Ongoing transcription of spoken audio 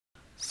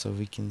so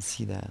we can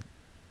see that.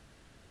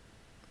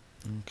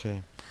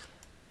 Okay,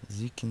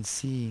 as you can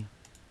see,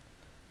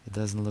 it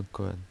doesn't look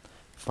good.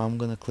 If I'm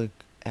gonna click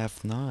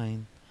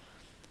F9,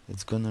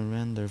 it's gonna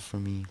render for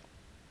me,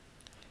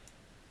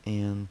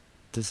 and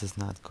this is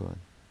not good.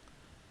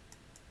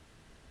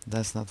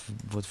 That's not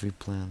what we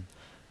planned.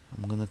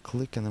 I'm gonna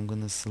click and I'm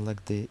gonna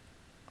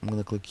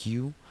click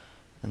U,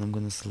 and I'm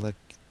gonna select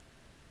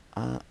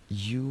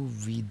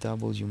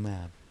UVW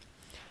map.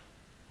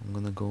 I'm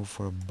gonna go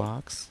for a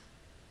box,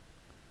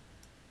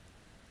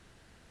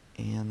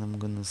 and I'm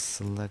gonna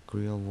select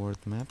real world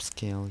map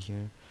scale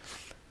here,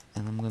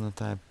 and I'm gonna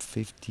type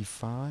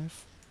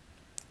 55,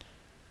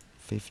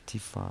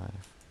 55,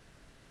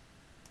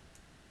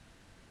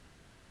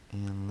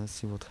 and let's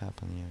see what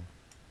happened here.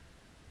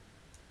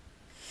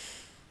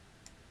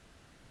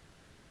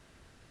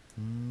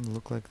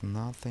 Look like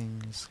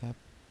nothing is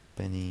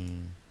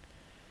happening.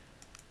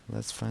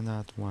 Let's find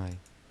out why.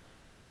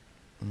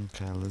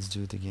 Okay, let's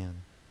do it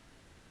again.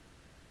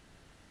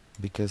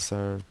 Because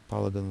our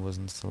polygon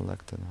wasn't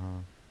selected,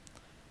 huh?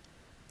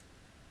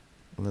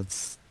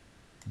 Let's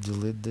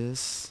delete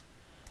this.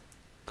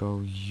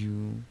 Go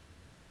U,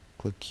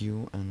 click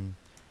U and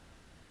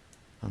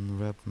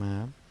unwrap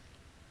map.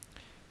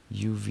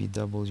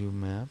 UVW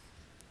map,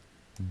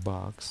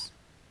 box.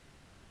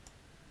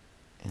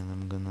 And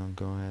I'm gonna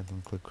go ahead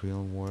and click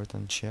real world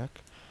and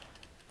check.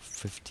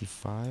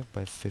 55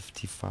 by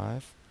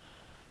 55.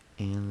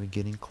 And we're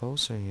getting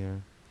closer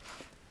here.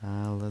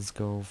 Let's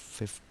go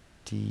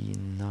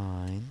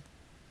 59.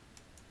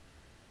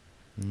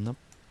 Nope.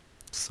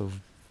 So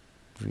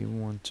we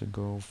want to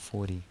go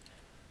 40.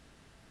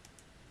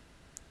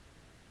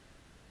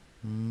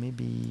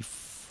 Maybe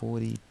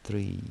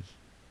 43.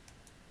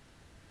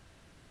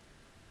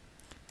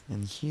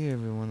 And here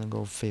we want to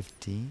go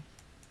 50.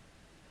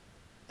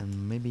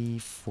 And maybe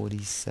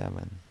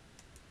 47.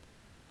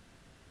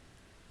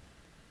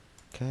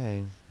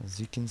 Okay, as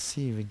you can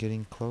see, we're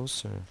getting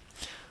closer.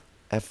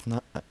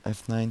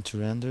 F9 to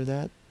render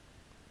that.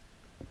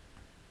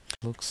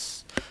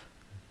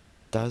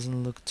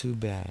 Doesn't look too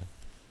bad.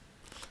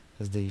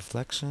 As the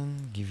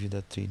reflection give you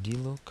that 3D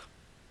look.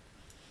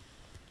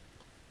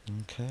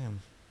 Okay,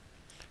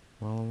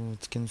 well,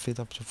 it can fit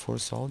up to 4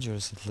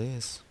 soldiers at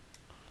least.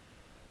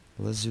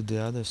 Let's do the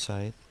other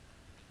side.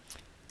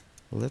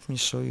 Let me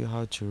show you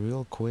how to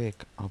real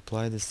quick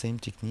apply the same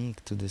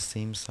technique to the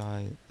same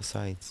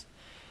sides.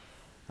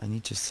 I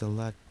need to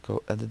select,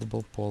 go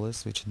editable poly,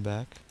 switch it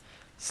back,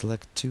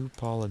 select 2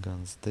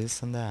 polygons,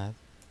 this and that,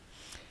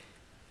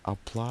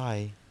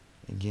 apply,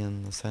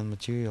 again, assign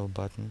material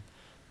button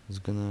is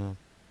gonna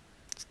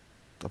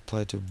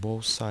apply to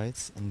both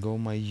sides, and go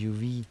my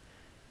UV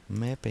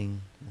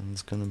mapping, and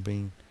it's gonna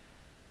bring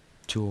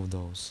 2 of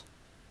those,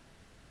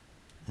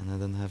 and I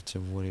don't have to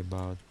worry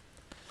about.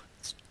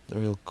 It's a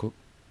real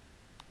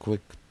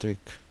quick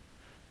trick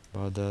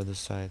about the other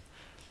side.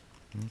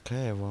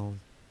 Okay, well,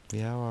 we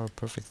have our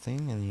perfect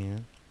thing in here.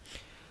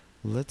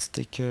 Let's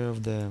take care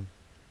of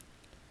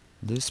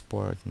this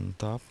part on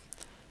top.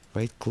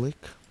 Right click,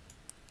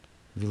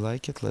 we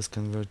like it, let's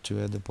convert to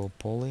editable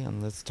poly,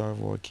 and let's start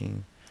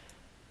working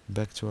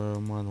back to our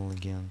model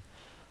again.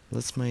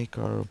 Let's make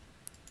our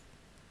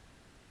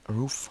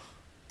roof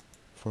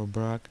for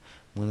Brack.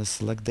 I'm gonna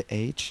select the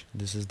H,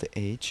 this is the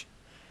H,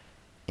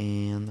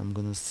 and I'm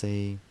gonna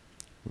say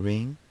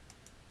ring.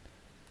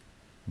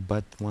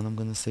 But when I'm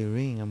gonna say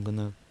ring, I'm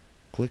gonna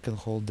click and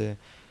hold the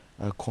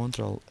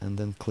control and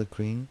then click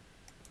ring,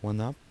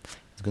 one up.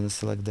 It's gonna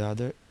select the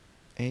other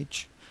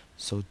H,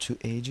 so 2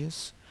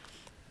 edges.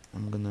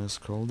 I'm gonna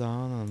scroll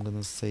down and I'm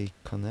gonna say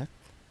connect,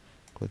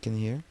 click in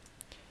here,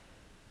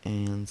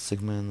 and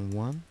segment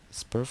 1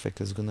 is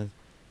perfect. It's gonna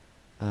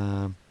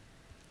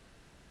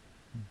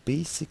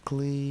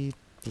basically,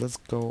 let's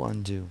go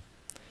undo.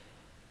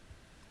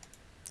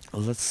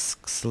 Let's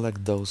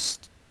select this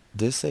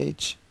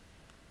edge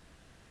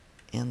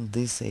and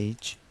this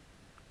edge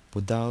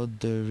without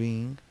the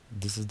ring.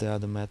 This is the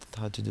other method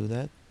how to do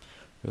that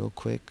real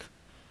quick,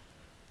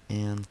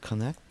 and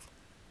connect.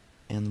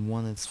 And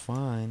when it's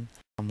fine,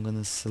 I'm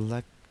gonna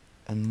select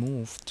and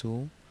move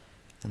tool,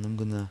 and I'm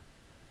gonna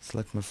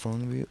select my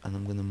front view and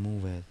I'm gonna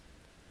move it,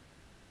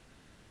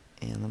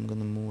 and I'm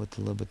gonna move it a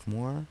little bit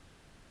more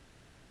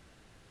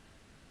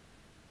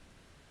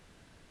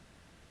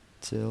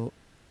till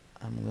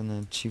I'm gonna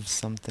achieve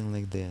something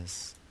like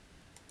this.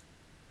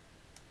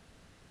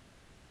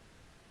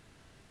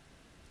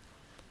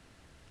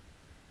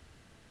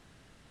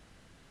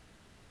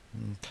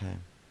 Okay,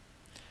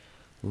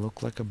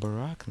 look like a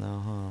barrack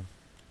now, huh?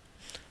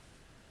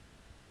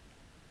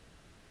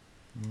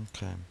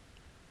 Okay,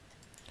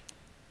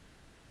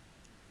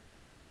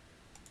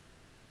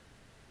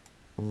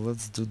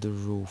 let's do the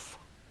roof.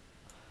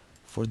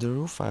 For the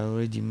roof, I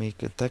already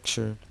make a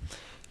texture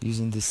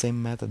using the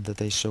same method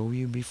that I showed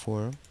you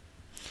before.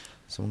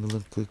 So I'm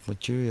gonna click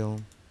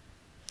material,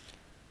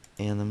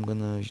 and I'm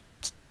gonna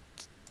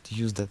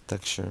use that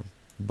texture.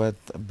 But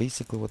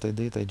basically what I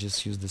did, I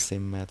just used the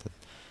same method.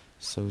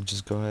 So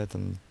just go ahead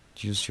and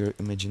use your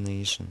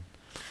imagination,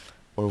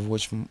 or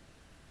watch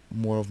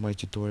more of my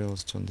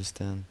tutorials to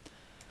understand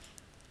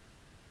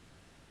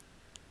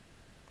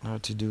how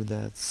to do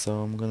that.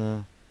 So I'm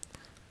gonna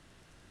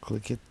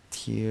click it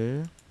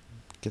here,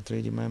 get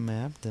ready my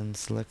map, then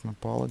select my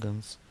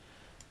polygons.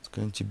 It's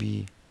going to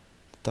be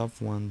the top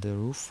one, the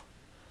roof,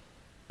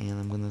 and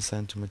I'm gonna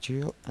assign to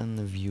material and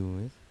view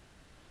it,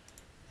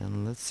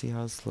 and let's see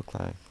how it's look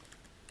like.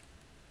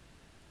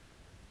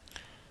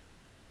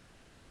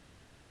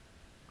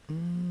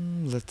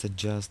 Let's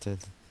adjust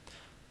it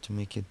to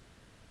make it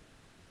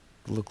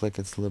look like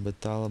it's a little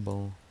bit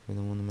tileable. We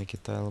don't want to make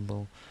it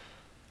tileable.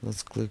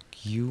 Let's click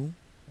U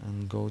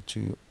and go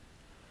to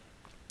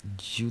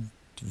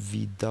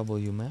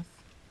UVW map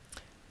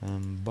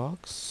and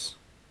box.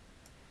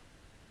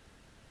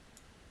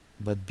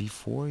 But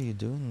before you're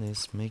doing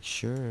this, make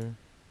sure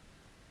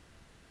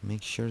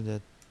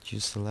that you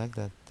select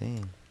that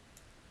thing.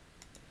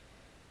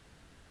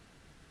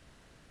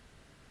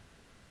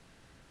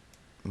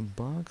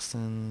 Box,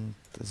 and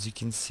as you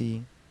can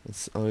see,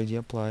 it's already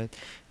applied,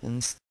 and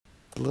it's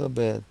a little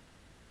bit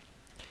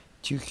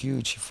too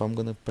huge. If I'm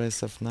gonna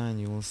press F9,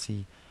 you will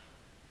see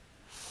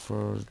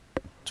for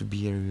to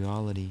be a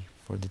reality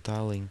for the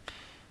tiling.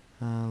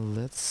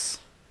 Let's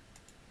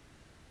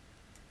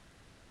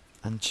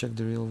uncheck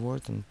the real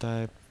world and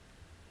type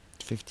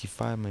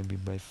 55, maybe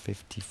by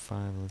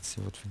 55. Let's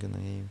see what we're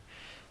gonna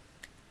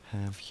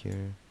have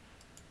here.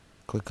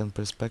 Click on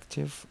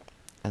perspective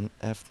and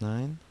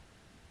F9.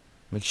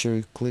 Make sure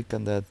you click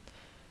on that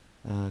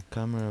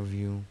camera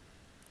view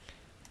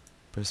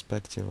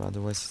perspective,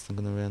 otherwise it's not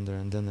gonna render,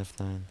 and then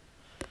F9.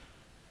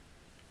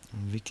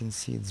 And we can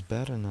see it's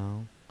better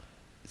now.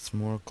 It's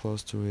more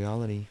close to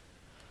reality.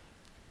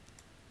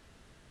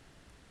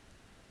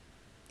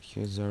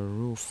 Here's our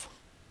roof.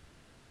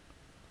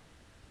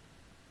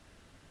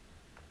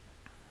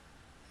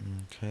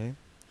 Okay.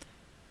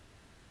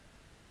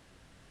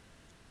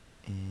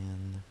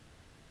 And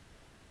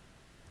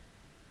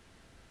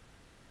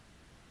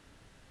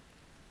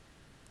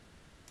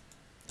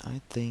I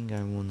think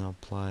I wanna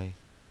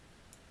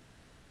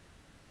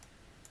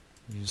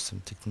use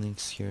some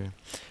techniques here.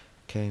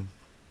 Okay.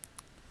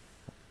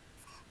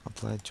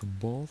 Apply to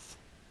both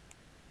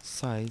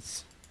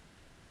sides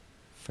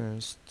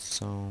first,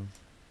 so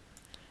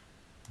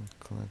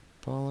collect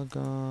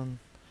polygon,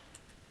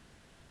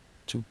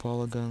 2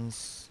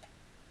 polygons,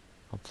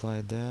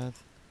 apply that,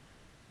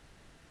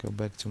 go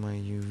back to my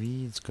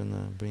UV, it's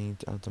gonna bring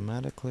it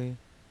automatically.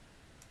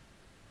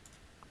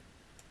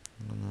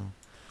 I'm gonna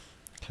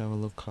have a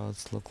look how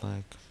it's look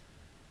like.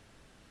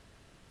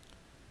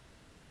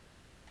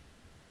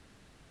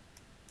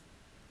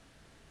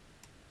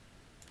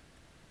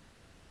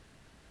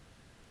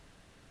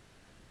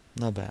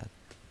 Not bad.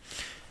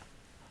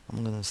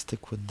 I'm gonna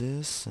stick with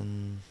this,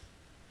 and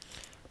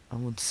I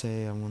would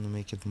say I want to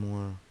make it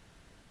more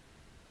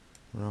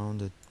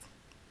rounded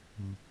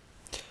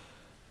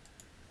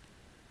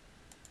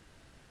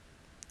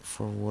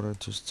for water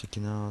to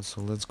sticking out.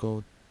 So let's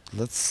go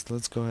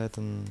ahead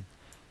and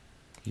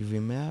UV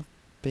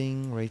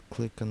mapping, right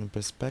click on the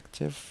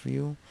perspective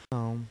view.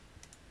 Now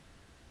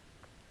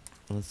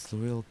let's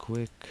real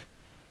quick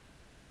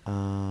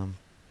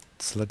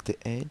select the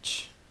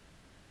edge,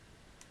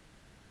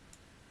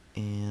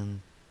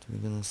 and we're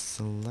gonna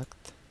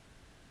select,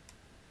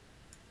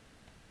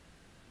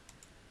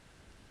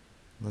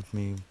 let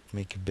me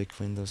make a big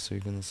window so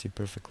you're gonna see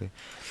perfectly.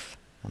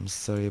 I'm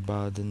sorry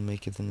about I didn't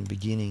make it in the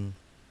beginning,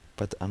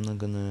 but I'm not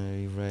gonna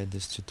rewrite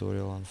this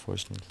tutorial,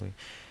 unfortunately.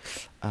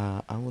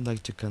 I would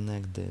like to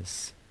connect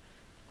this,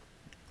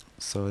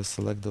 so I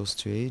select those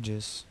 2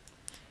 edges,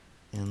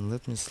 and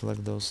let me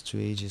select those 2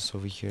 edges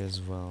over here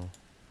as well.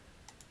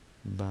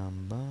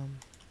 Bam bam,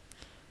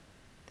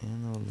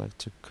 and I would like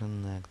to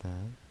connect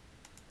that.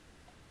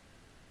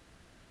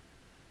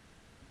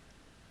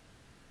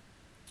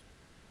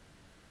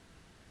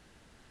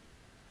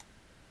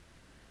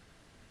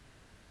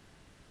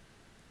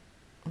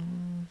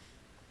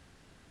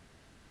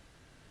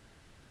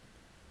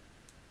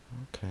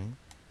 Okay,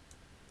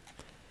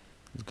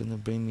 it's gonna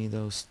bring me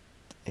those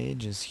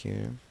edges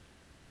here,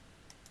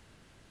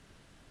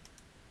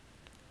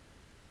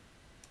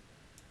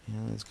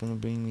 and it's gonna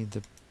bring me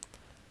the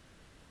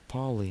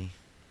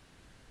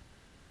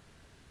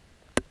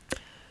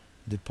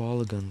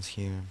polygons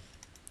here.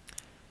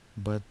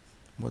 But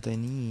what I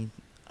need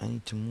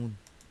to move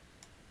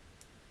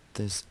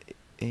these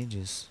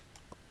edges.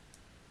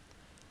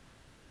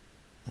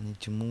 I need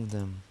to move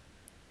them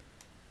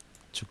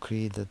to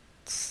create that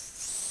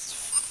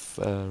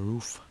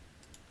roof.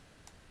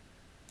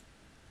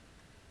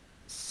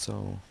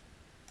 So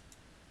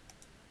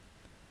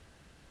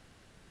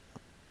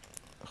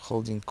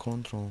holding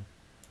Control.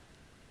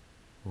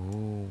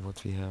 Oh,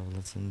 what we have?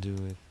 Let's undo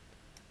it.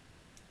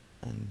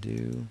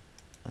 Undo,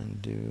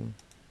 undo,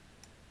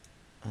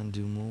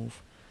 undo,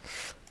 move.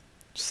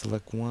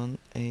 Select one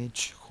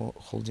edge,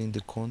 holding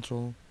the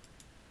Control.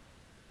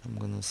 I'm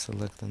gonna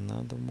select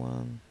another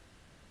one.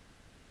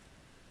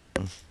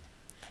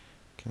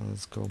 Okay,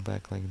 let's go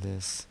back like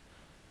this.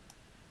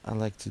 I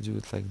like to do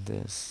it like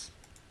this.